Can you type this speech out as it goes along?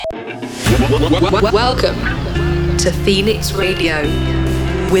Welcome to Phoenix Radio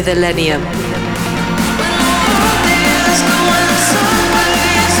with Illenium.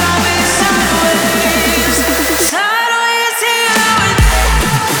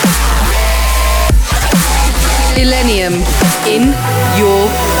 Illenium in your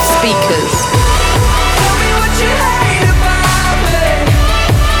speakers.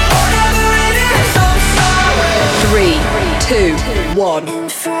 3, 2, 1.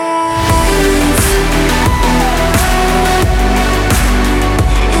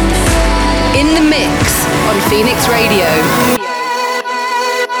 In the mix on Phoenix Radio.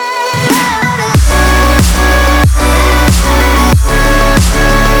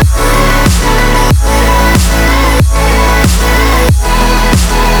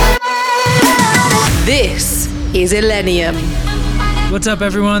 This is Illenium. What's up,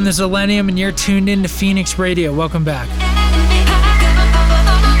 everyone? This is Illenium, and you're tuned in to Phoenix Radio. Welcome back.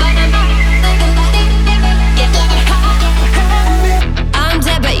 I'm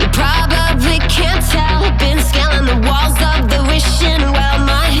dead, but you probably can't tell. Been scaling the walls of the wishing well.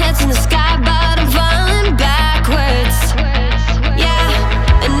 My head's in the sky, but I'm falling backwards. Yeah,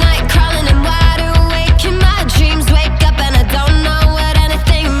 at night crawling and wide awake in my dreams. Wake up and I don't know what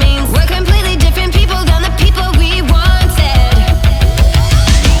anything means. We're completely different people than the people we wanted.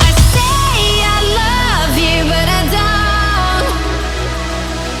 I say I love you, but I don't.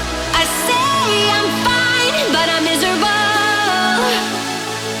 I say I'm fine, but I'm miserable.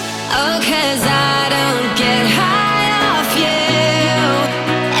 Oh, 'cause I don't get high off you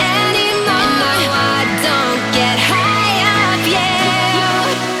anymore. No, I don't get high off you.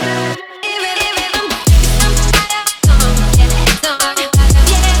 Even if I'm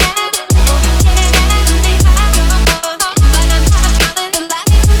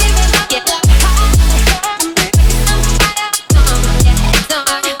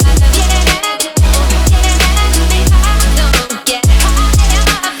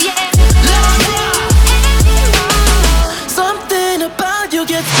Something about you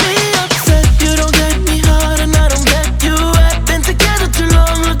gets me upset. You don't get me hard and I don't get you wet. Been together too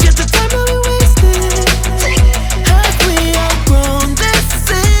long, look at the time that we wasted. Have we outgrown this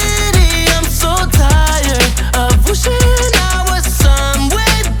city? I'm so tired of wishing I was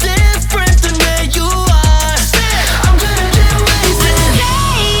somewhere different than where you are. I'm gonna get wasted.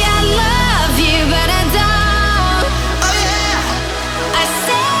 say I love you, but I don't. Oh yeah. I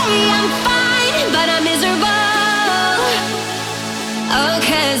say I'm fine, but I'm miserable. Oh,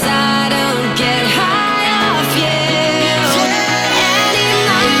 'cause I don't get high off you anymore.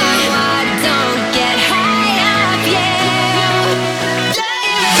 No, I don't get high off you.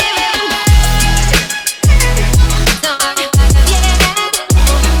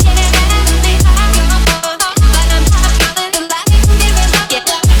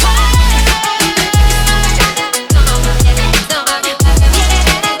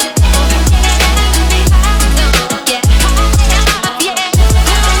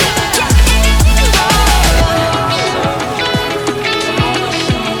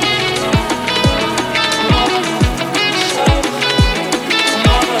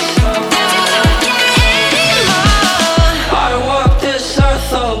 I walk this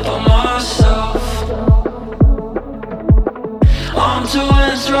earth all by myself. I'm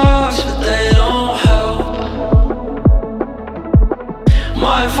doing drugs, but they don't help.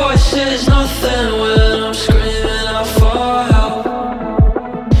 My voice is nothing when I'm screaming out for help.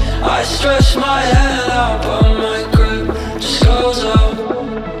 I stretch my head out, but my grip just goes up.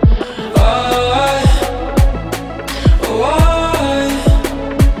 Why? Why?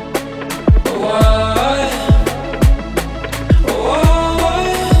 Why?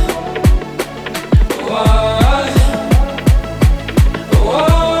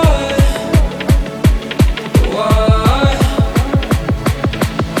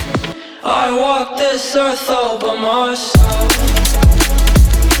 I walk this earth all by myself.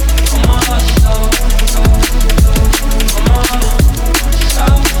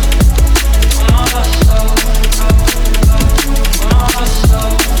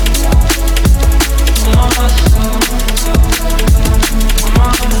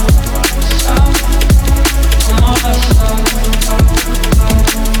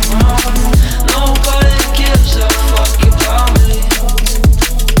 Nobody gives a fuck about me.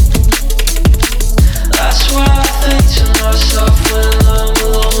 That's what I think to myself.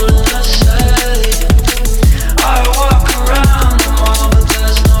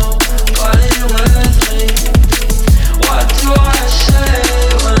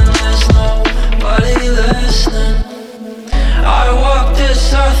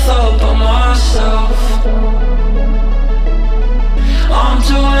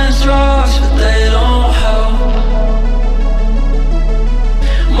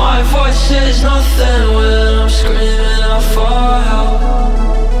 out for help.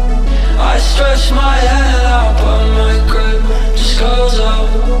 I stretch my head out, but my grip just goes up.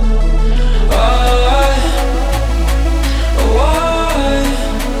 Why? Why?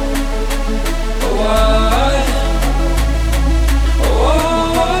 Why? Why?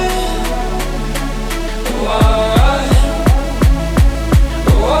 Why?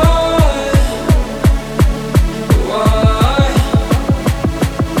 Why?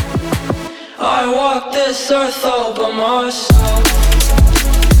 I walk this earth all by myself.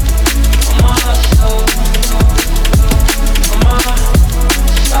 Myself.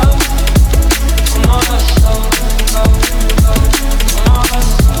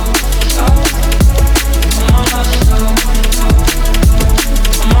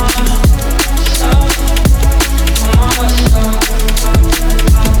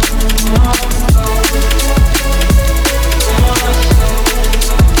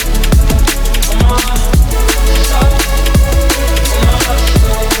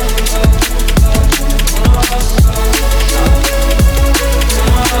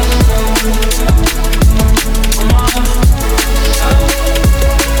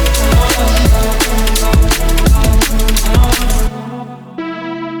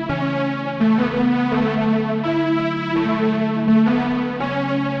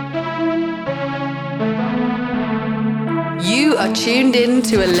 You are tuned in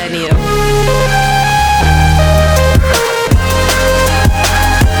to Illenium.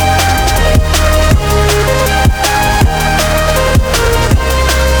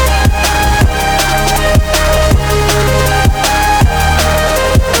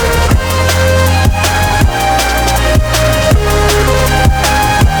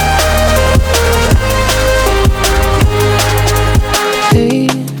 Hey,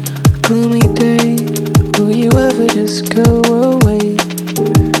 gloomy day, will you ever just go away?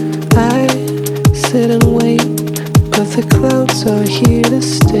 I sit and wait, but the clouds are here to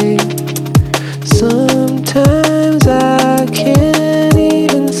stay. Sometimes I can't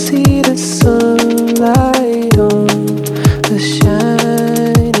even see the sunlight on a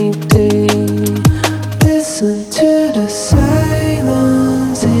shiny day. Listen to the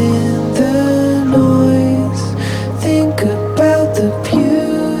silence in the noise. Think about the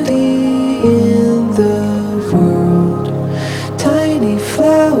beauty in the world. Tiny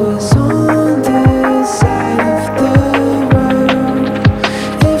flowers on the side of the road.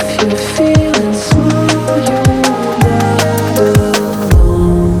 If you're feeling small, you're not alone.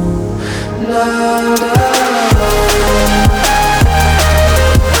 Not alone.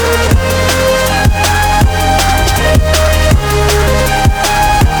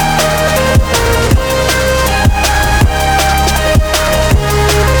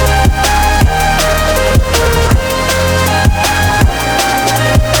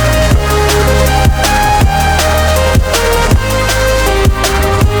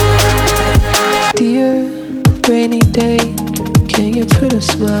 Dear rainy day, can you put a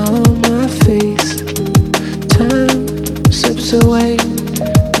smile on my face? Time slips away,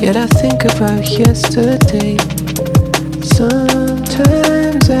 yet I think about yesterday.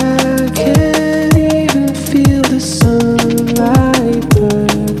 Sometimes I can't even feel the sunlight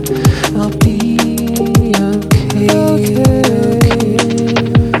burn. I'll be okay.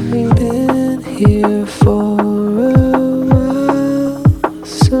 Been here for a while.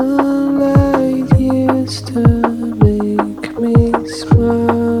 Sunlight used to make me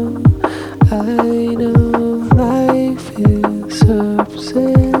smile. I know life is ups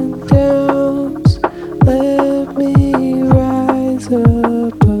and downs. Let me ride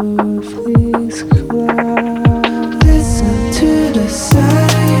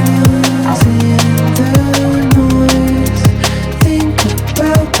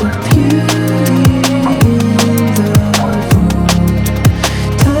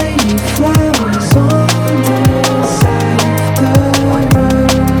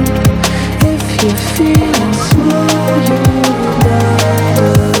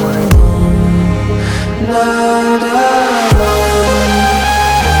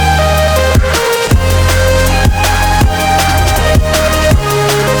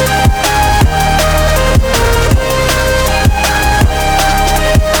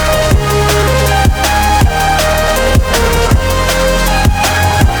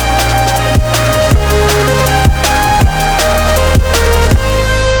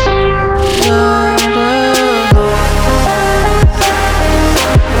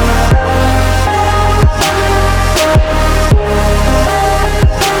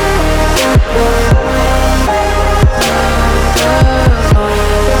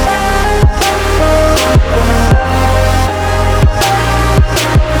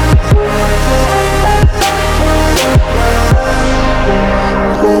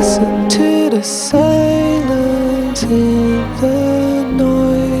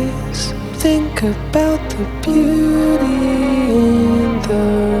about the beauty in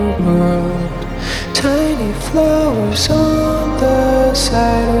the world. Tiny flowers on the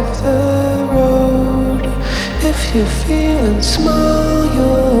side of the road. If you're feeling small,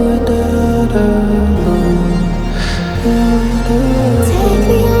 you're not alone. Not alone. Take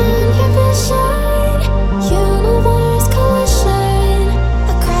me on your vision, universe collision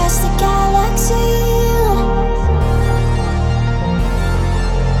across the galaxy.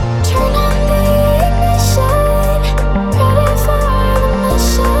 Turn on the ignition, ready for the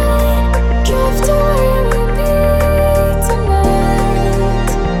mission. Drift to where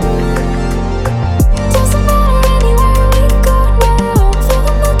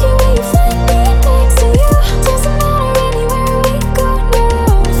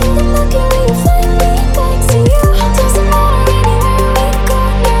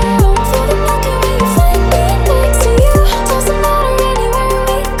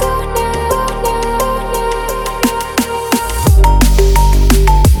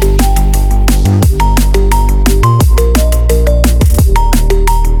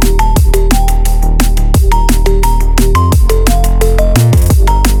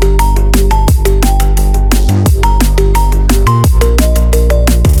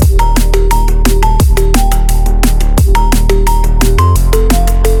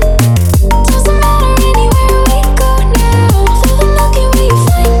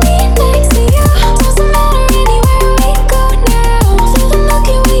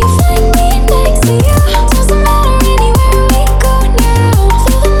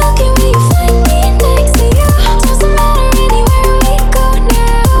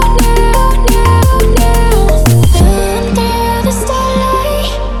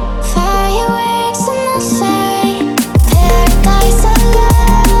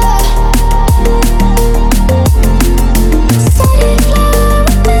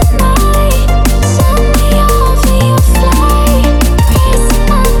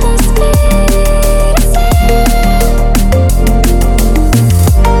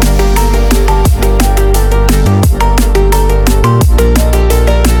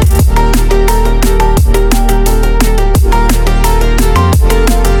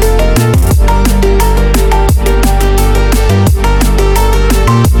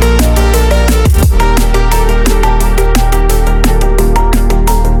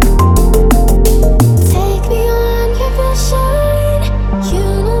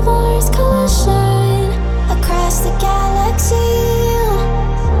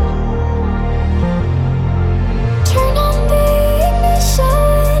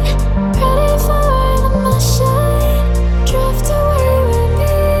we'll be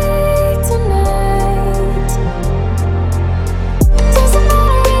tonight. Doesn't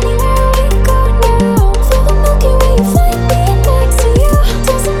matter anywhere we go now. Feeling lucky when you find me next to you.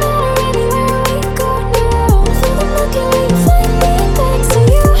 Doesn't matter anywhere we go now. Feeling lucky when you find me next to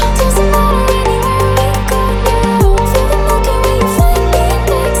you. Doesn't matter anywhere we go now. Feeling lucky when you find me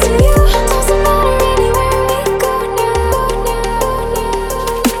next to you. Doesn't matter anywhere we go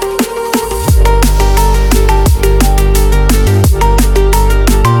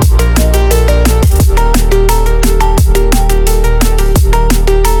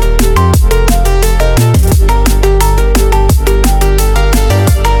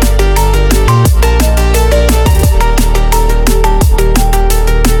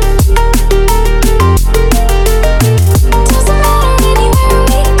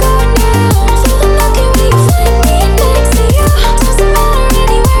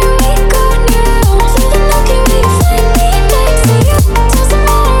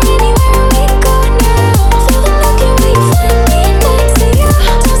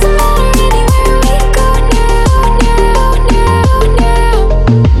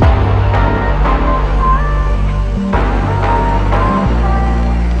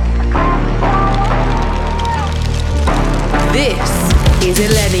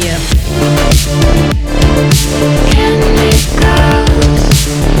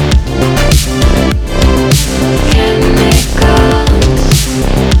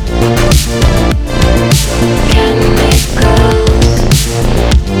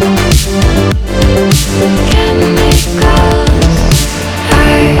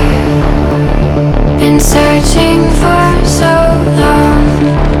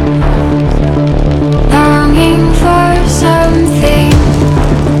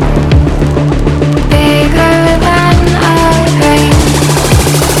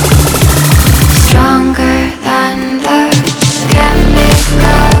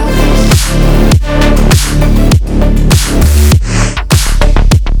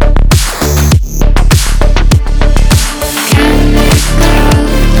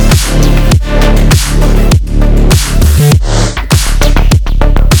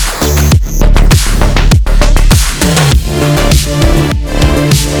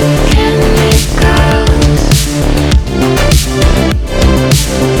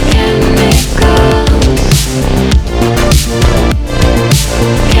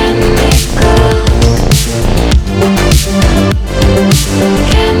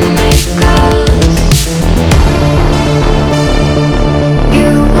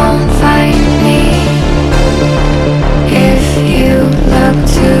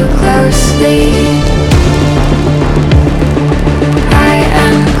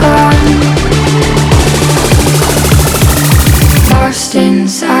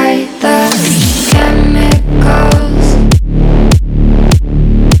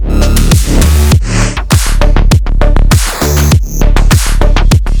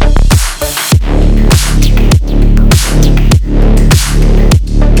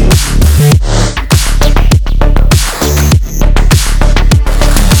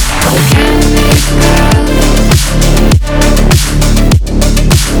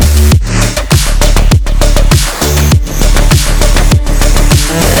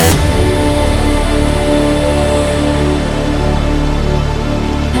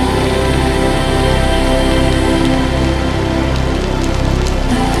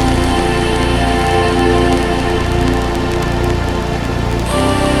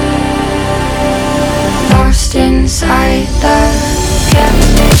inside that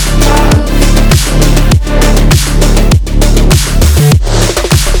chemical.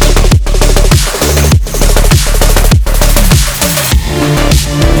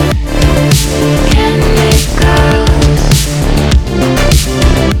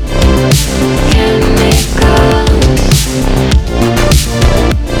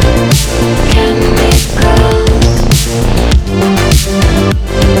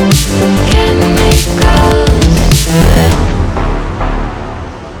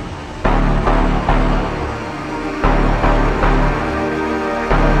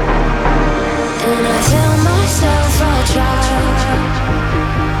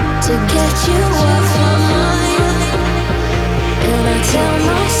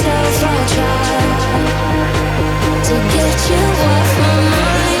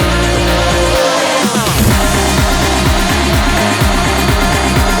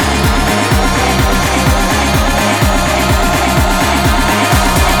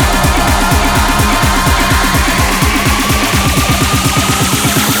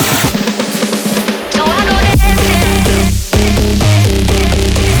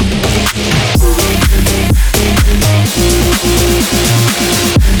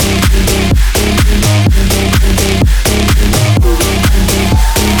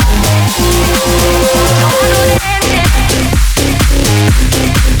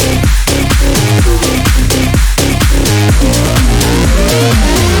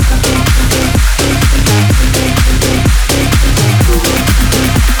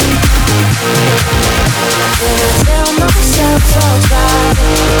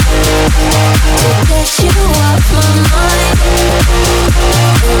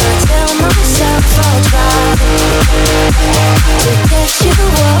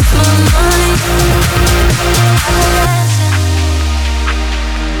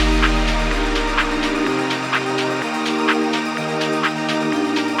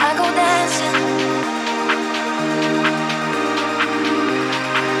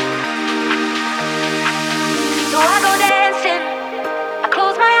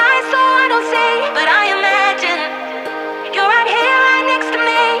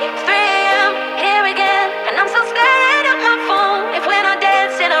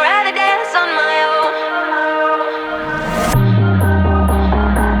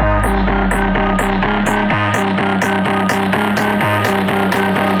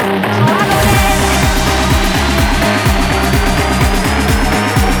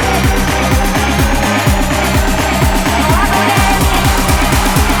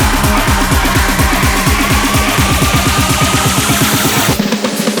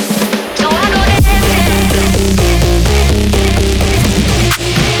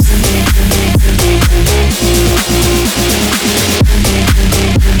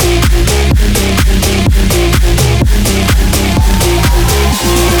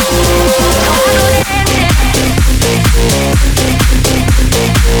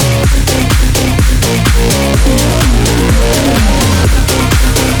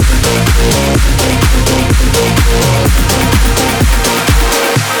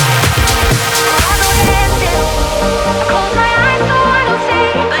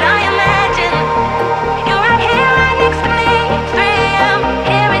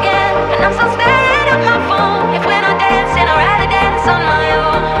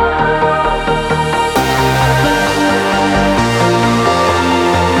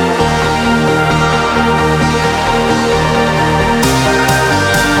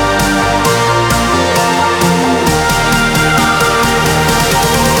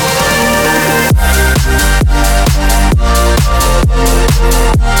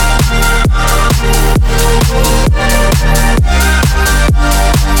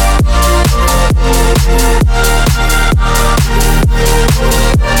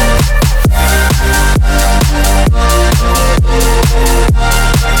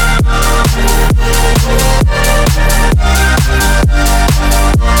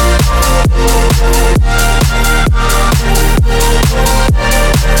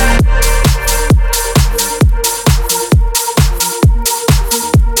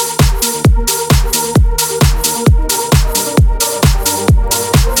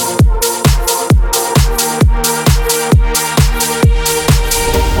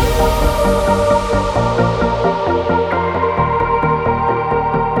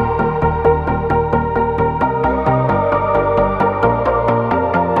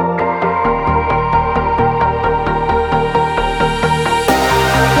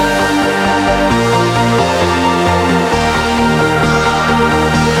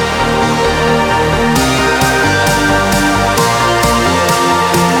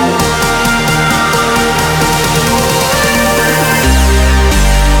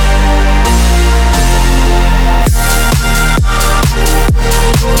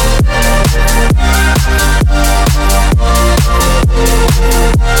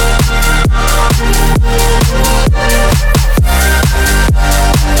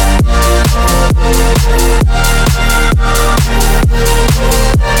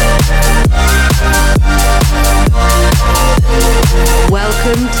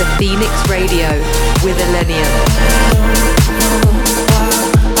 Welcome to Phoenix Radio with Illenium.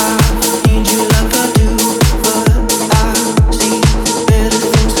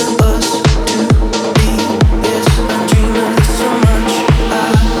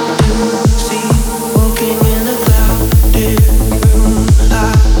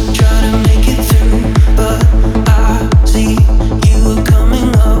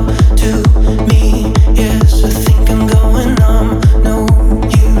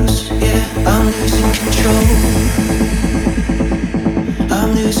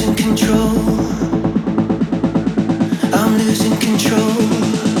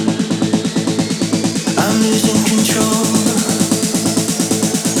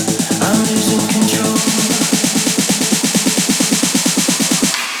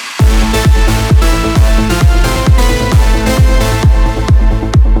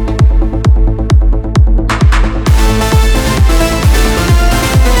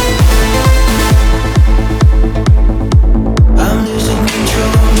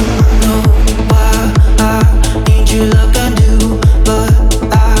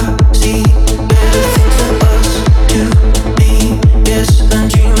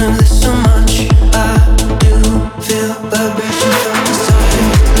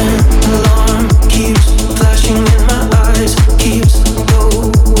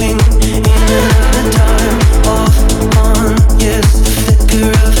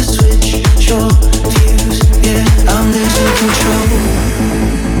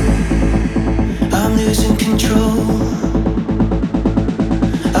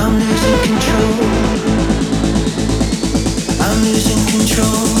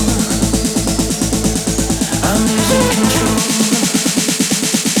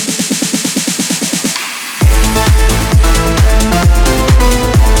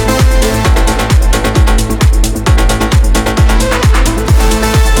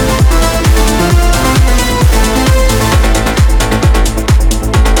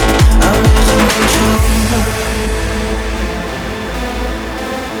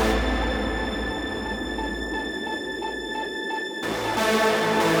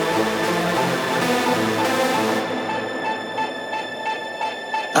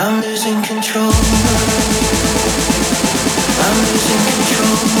 I'm losing control. I'm losing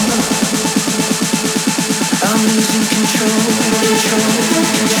control. I'm losing control. Control. Control.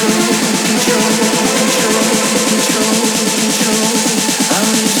 Control. Control. Control. Control. I'm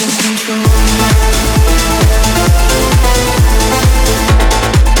losing control.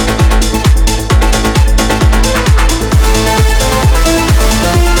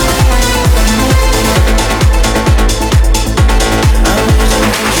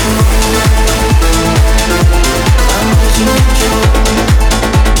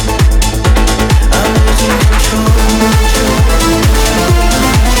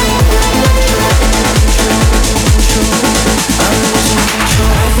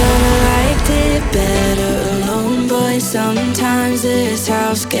 Sometimes this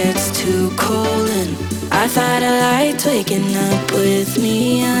house gets too cold, and I thought I liked waking up with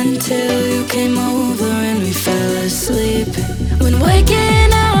me until you came over and we fell asleep. When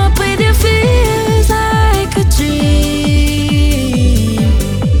waking up with you feels like a dream,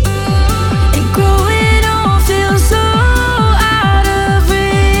 and growing old feels so out of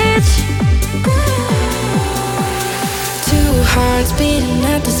reach. Two hearts beating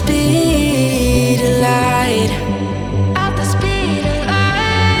at the speed of light,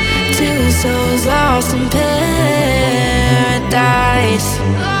 souls lost in paradise.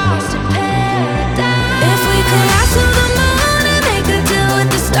 Lost in paradise. If we could rise to the moon and make a deal with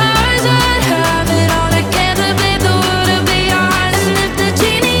the stars, I'd have it all together, leave the world to be ours. And if the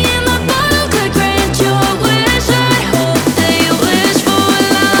genie in the bottle could grant you a wish, I'd hope that you wish for a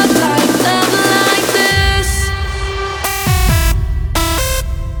love like this.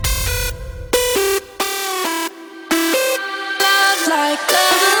 Love like this.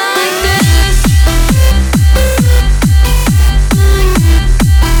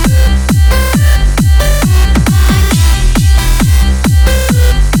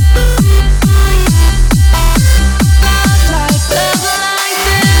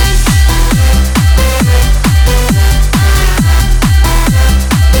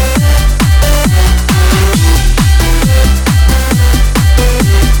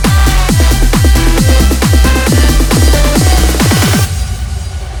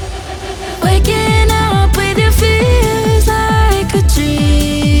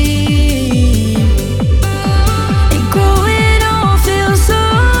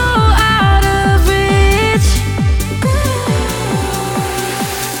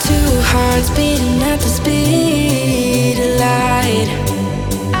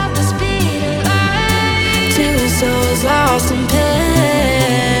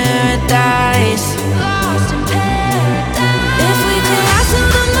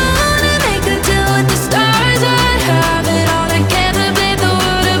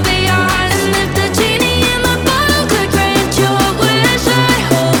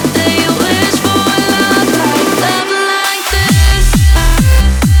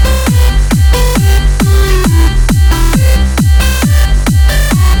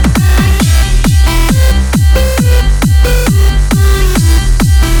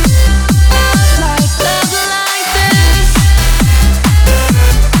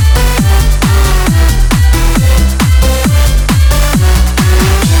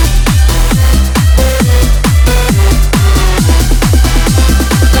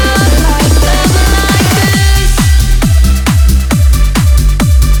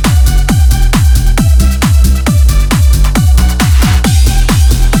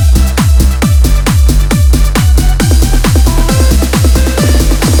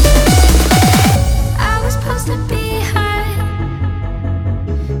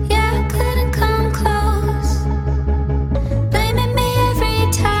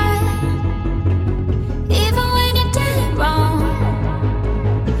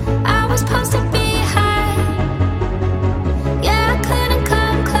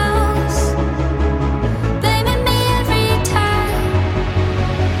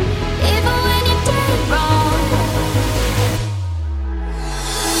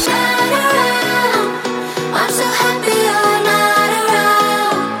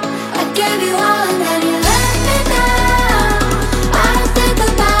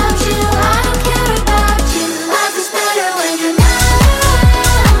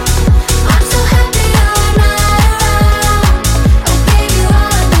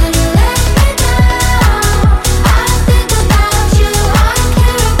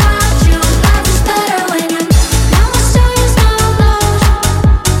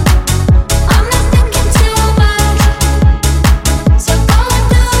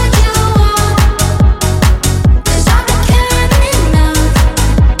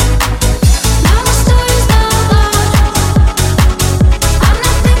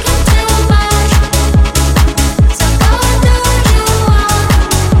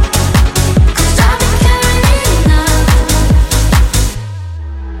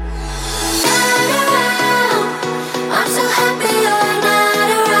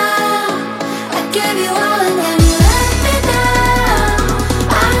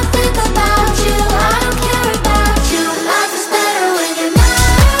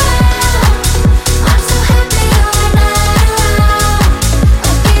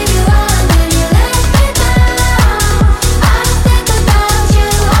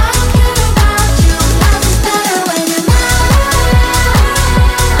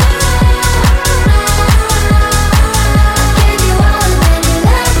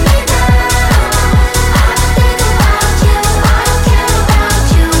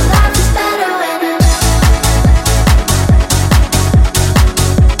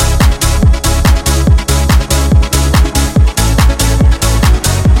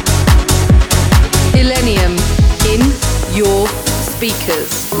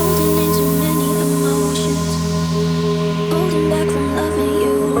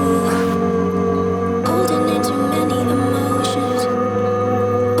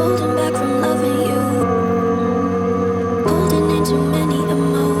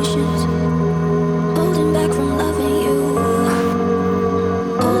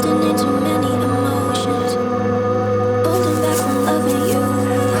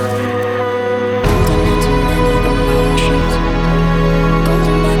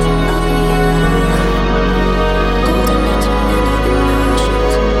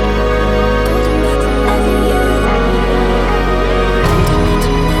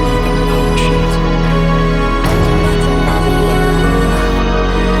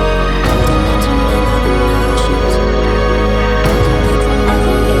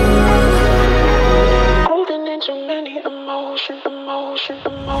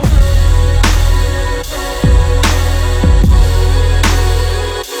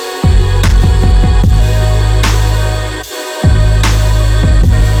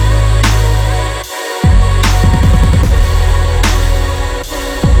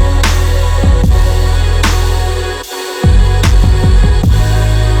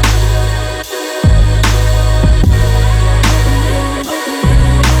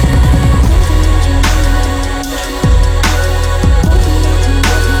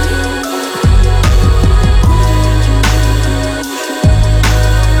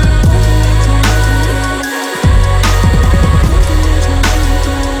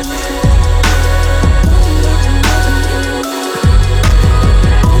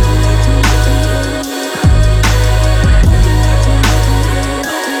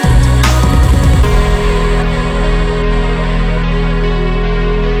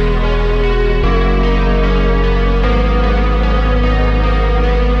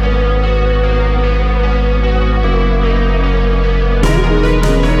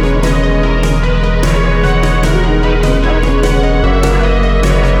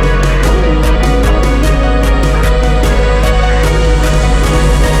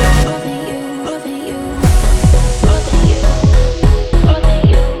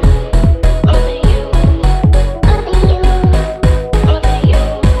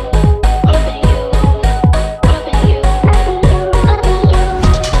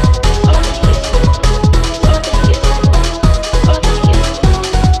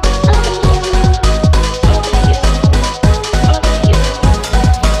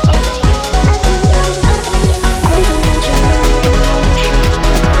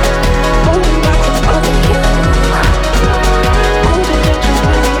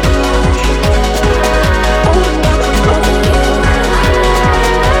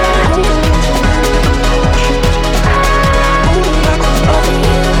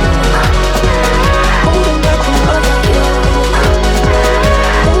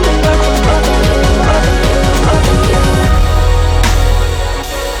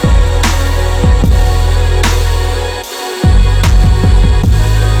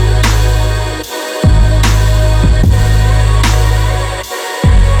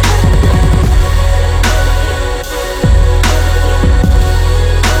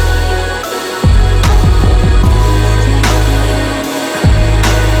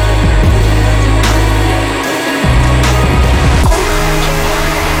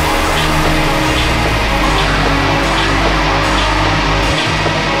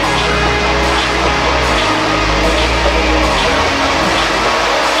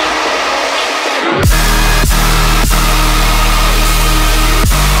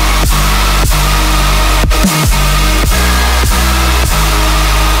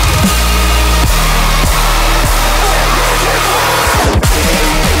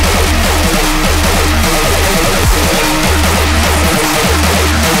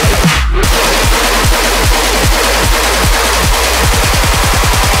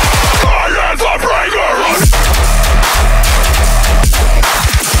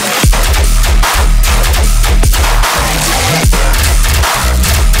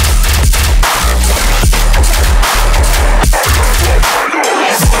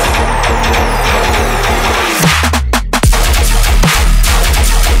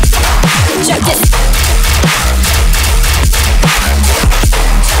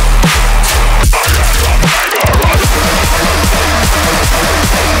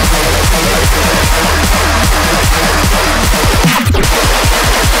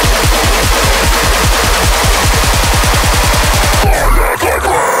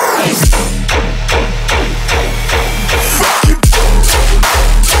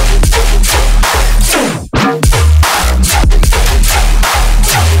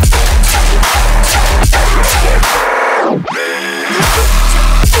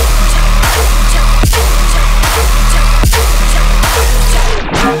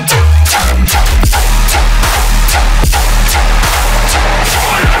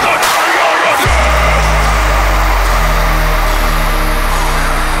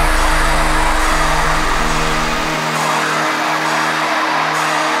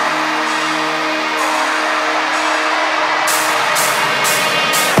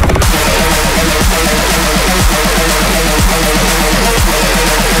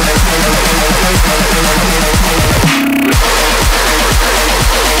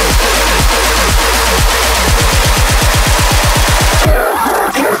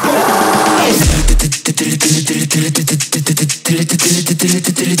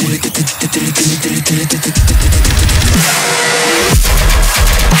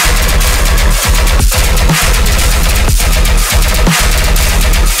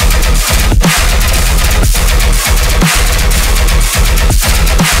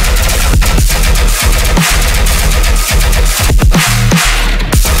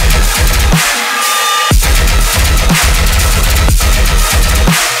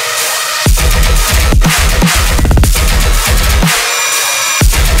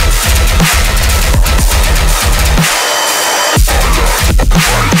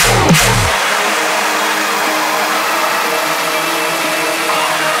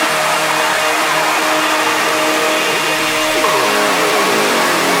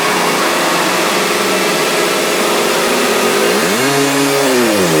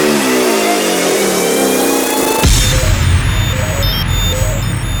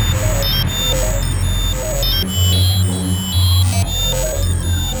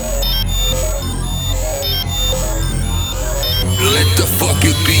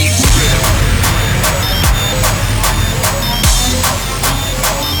 fucking beat.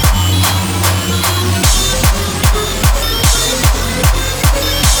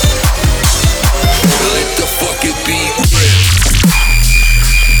 Let the fucking beat rip.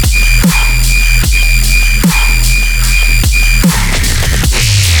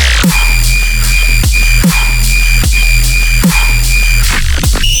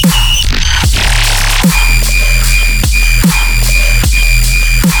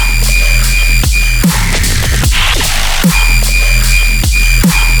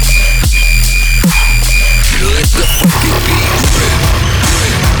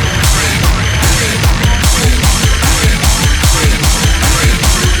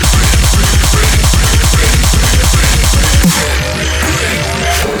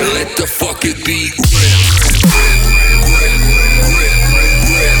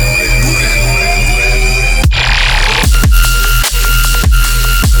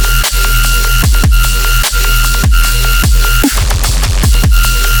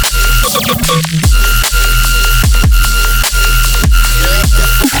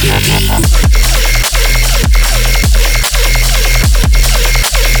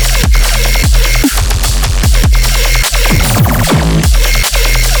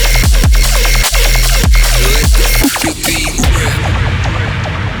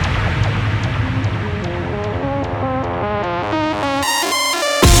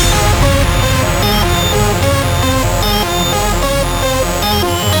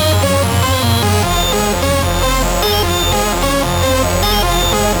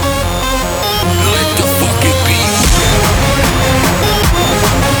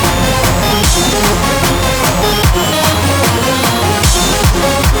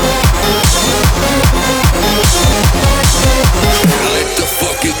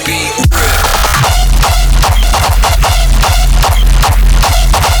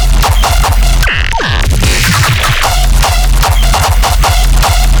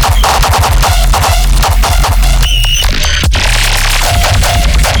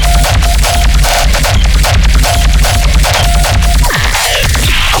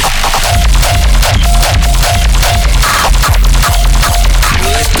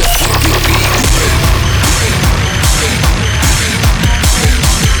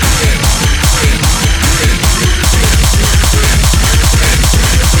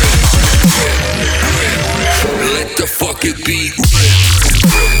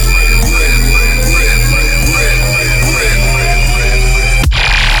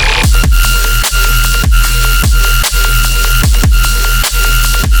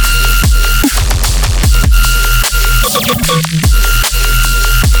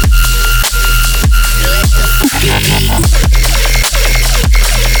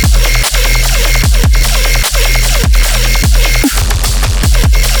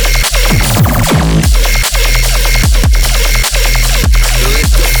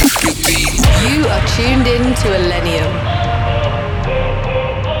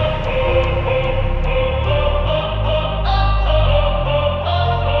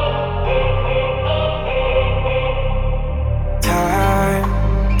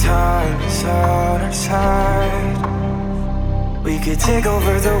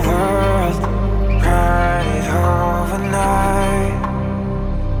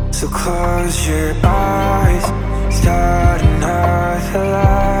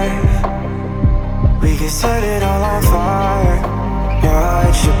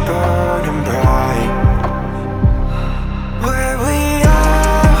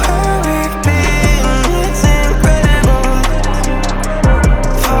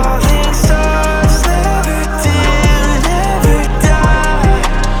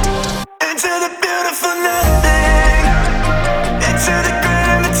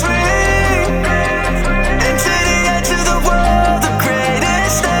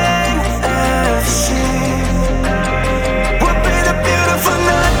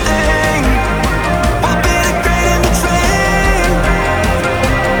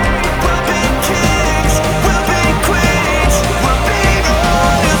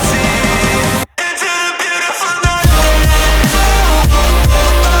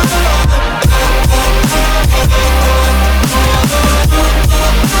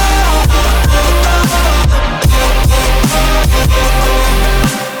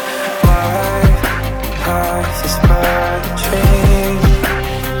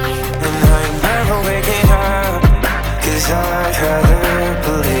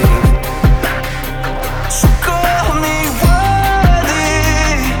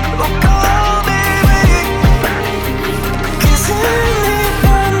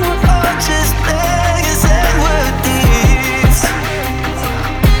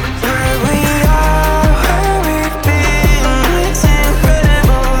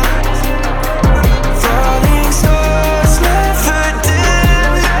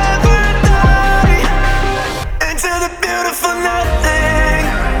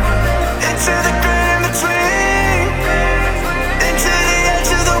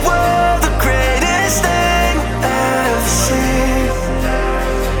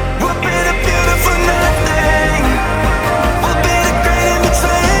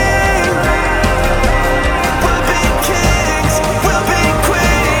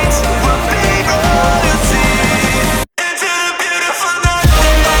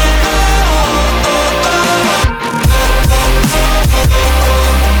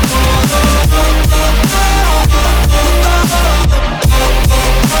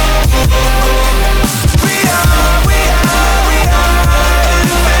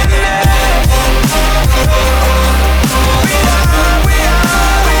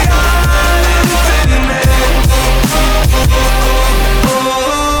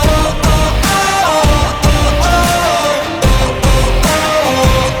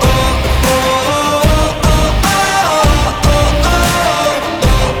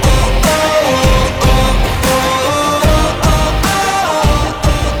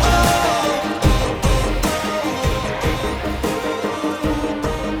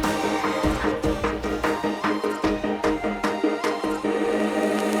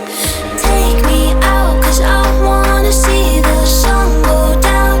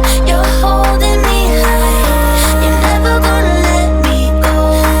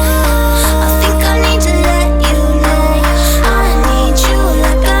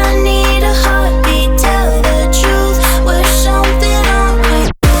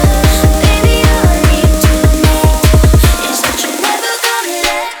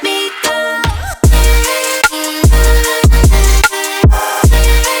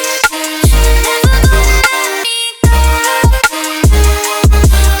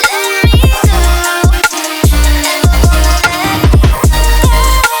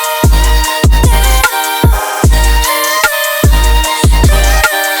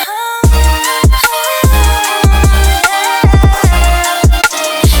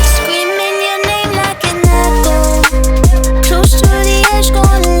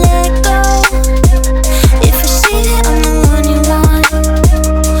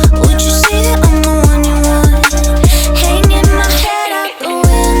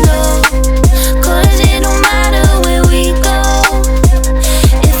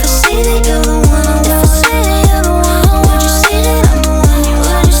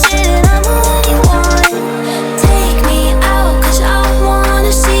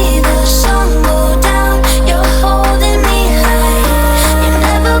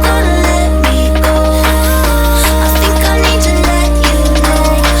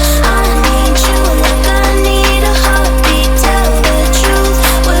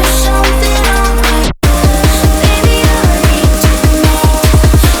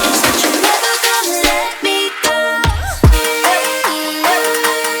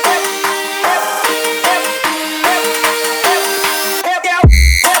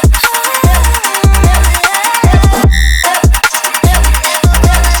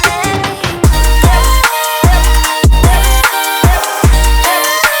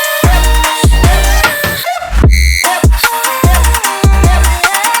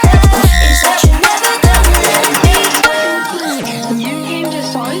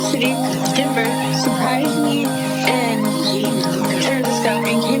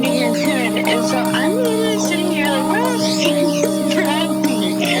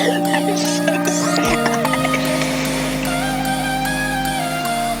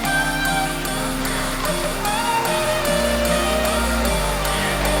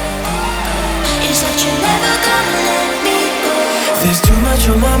 There's too much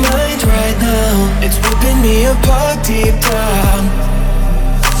on my mind right now. It's ripping me apart deep down.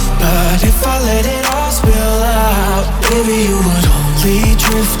 But if I let it all spill out, baby, you would only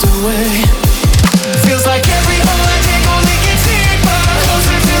drift away. Feels like every holiday only gets deeper,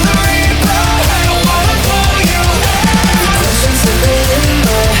 closer to the reaper. I don't wanna pull you out. The questions that live in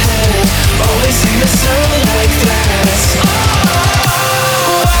my head always seem to sound like this.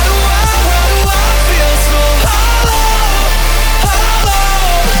 Why do I feel so hollow?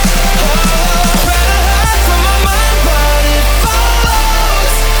 Try to hide from my mind, but it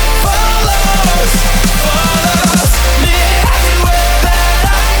follows me everywhere that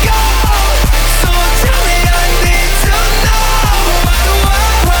I go. So tell me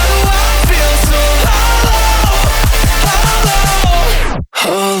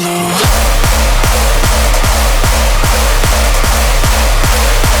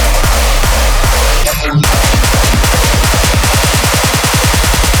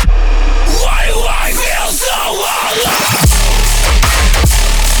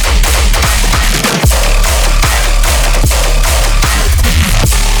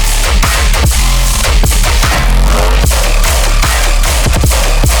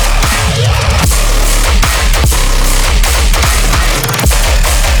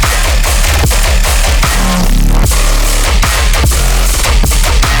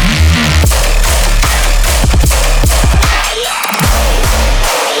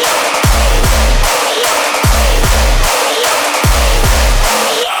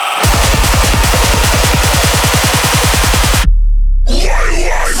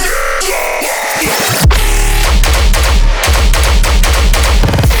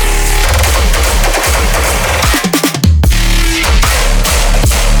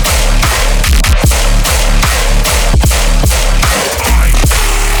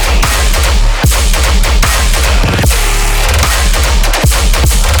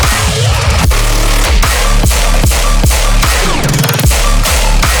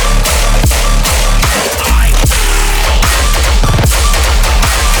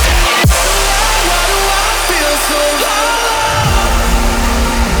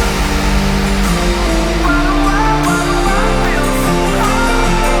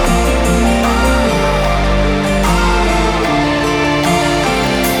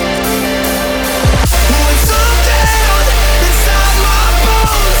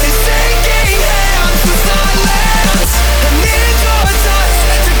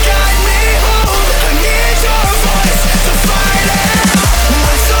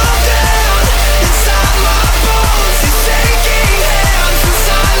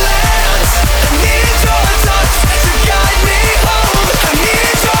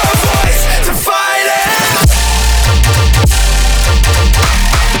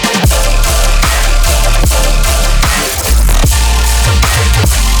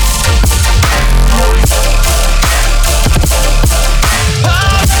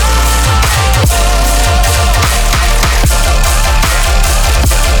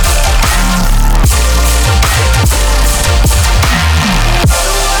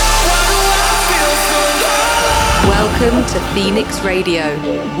Welcome to Phoenix Radio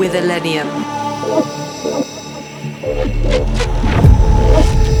with Illenium.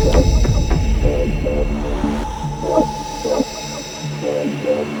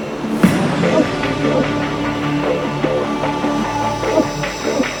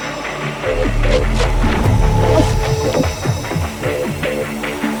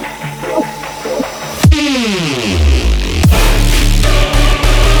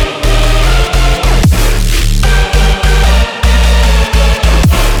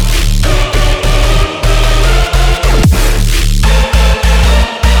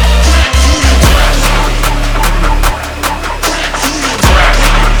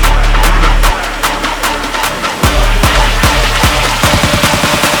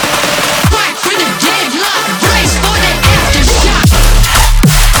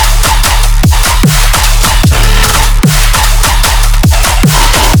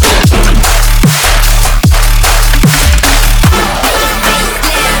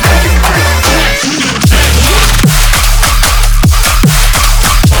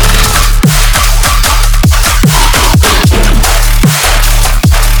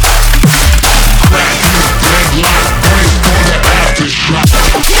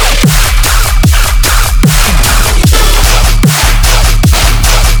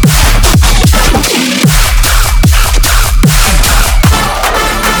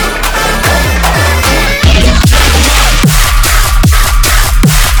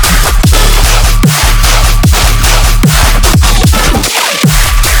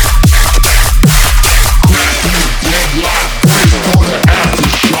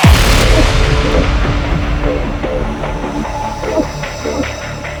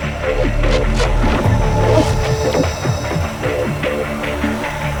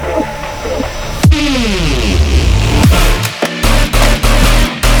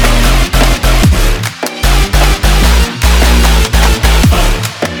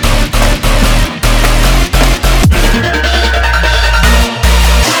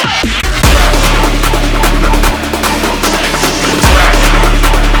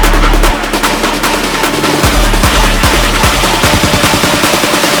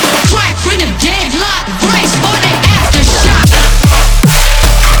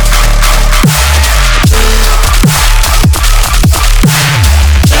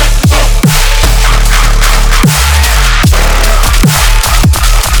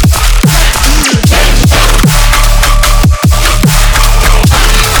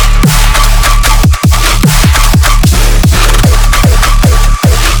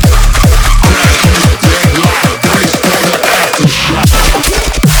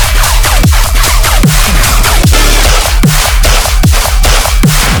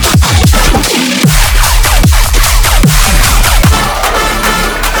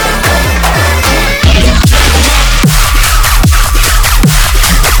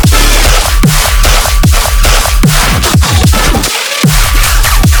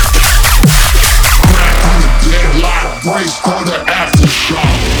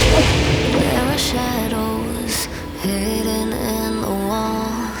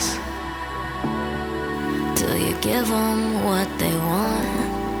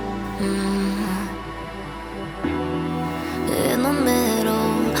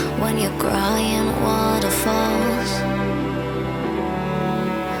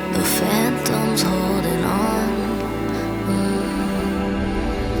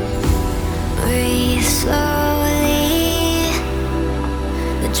 Breathe slowly.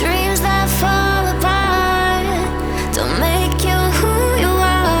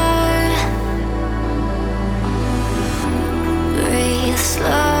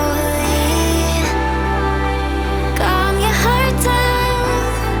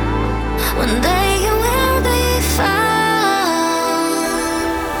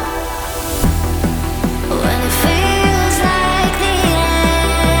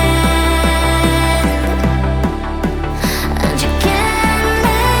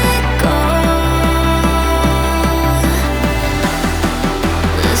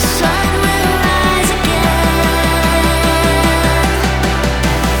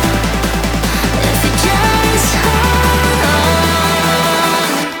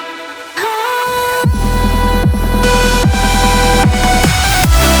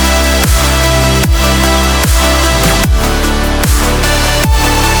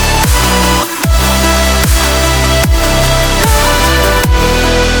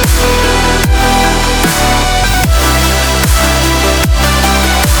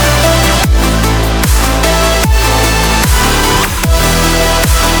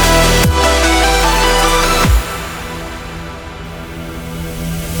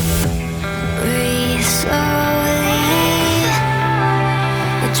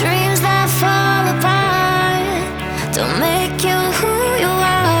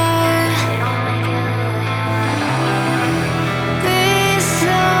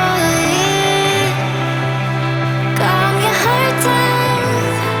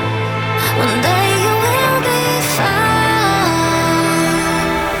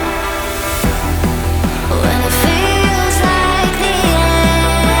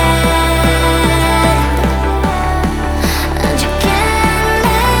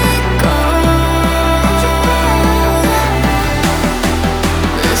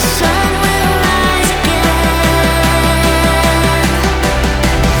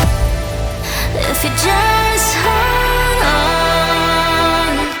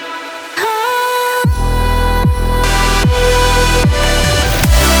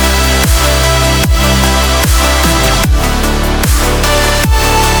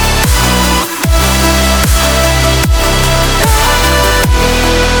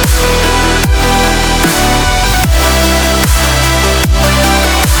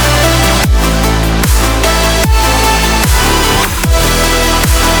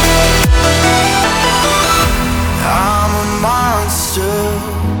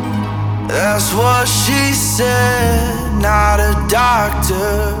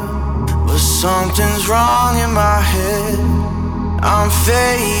 doctor, but something's wrong in my head. I'm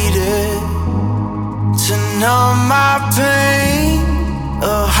faded to numb my pain.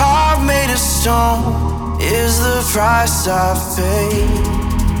 A heart made of stone is the price I pay.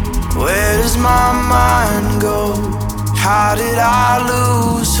 Where does my mind go? How did I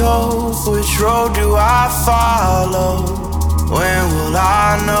lose hope? Which road do I follow? When will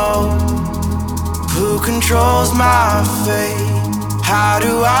I know? Who controls my fate? How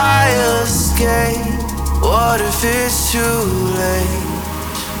do I escape? What if it's too late?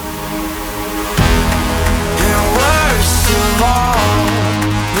 And worst of all,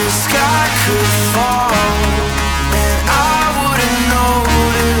 the sky could fall, and I wouldn't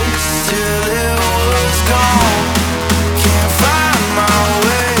notice till it was gone. Can't find my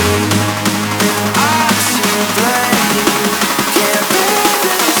way, and I'm to blame. Can't be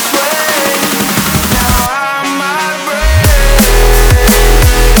this way. Now I might break.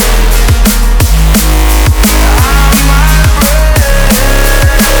 I might break. Now I might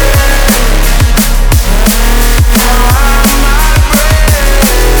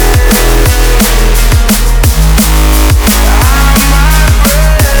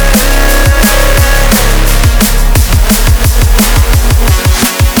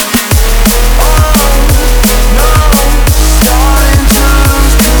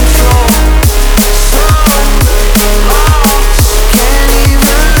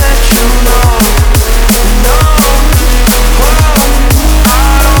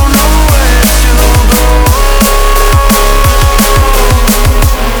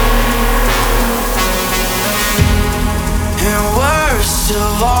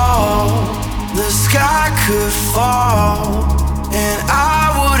could fall, and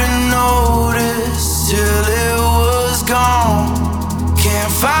I wouldn't notice till it was gone.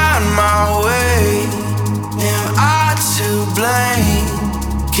 Can't find my way, am I to blame?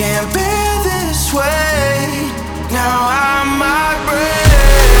 Can't bear this weight, now I might break.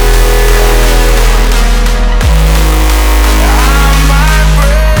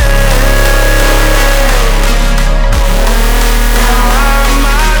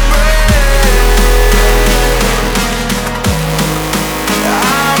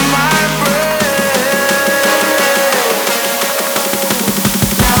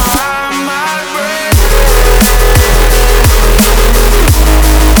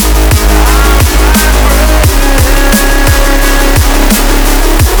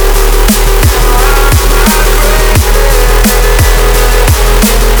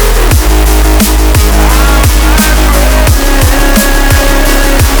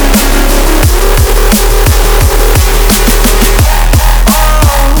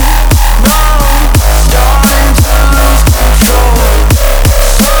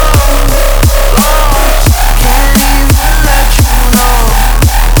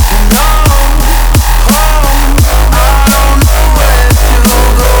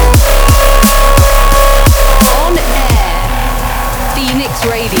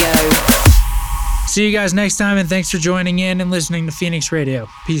 See you guys next time, and thanks for joining in and listening to Phoenix Radio.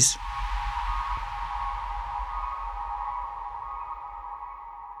 Peace.